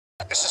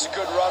This is a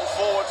good run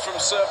forward from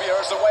Serbia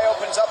as the way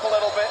opens up a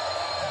little bit.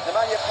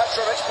 Nemanja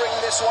Petrovic bringing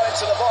this one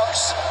into the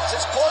box.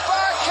 It's pulled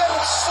back and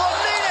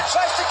Slonina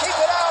tries to keep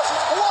it out.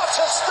 What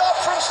a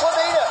stop from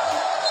Slonina.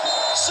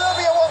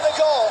 Serbia won the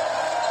goal.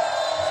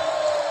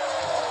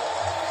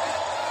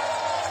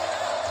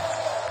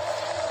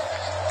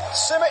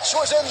 Simic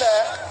was in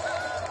there.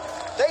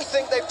 They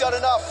think they've done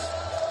enough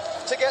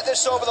to get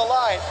this over the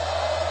line.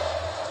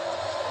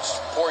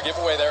 Poor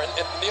giveaway there, and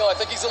Neil, I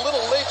think he's a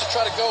little late to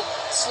try to go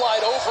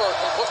slide over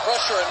and put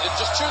pressure, and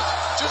just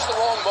choose the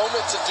wrong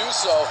moment to do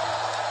so.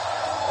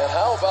 And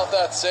how about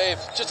that save?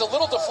 Just a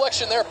little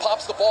deflection there,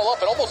 pops the ball up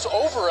and almost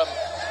over him.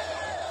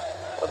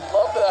 I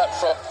love that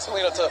from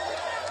Slonina to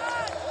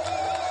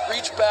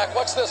reach back.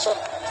 Watch this from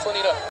Slonina.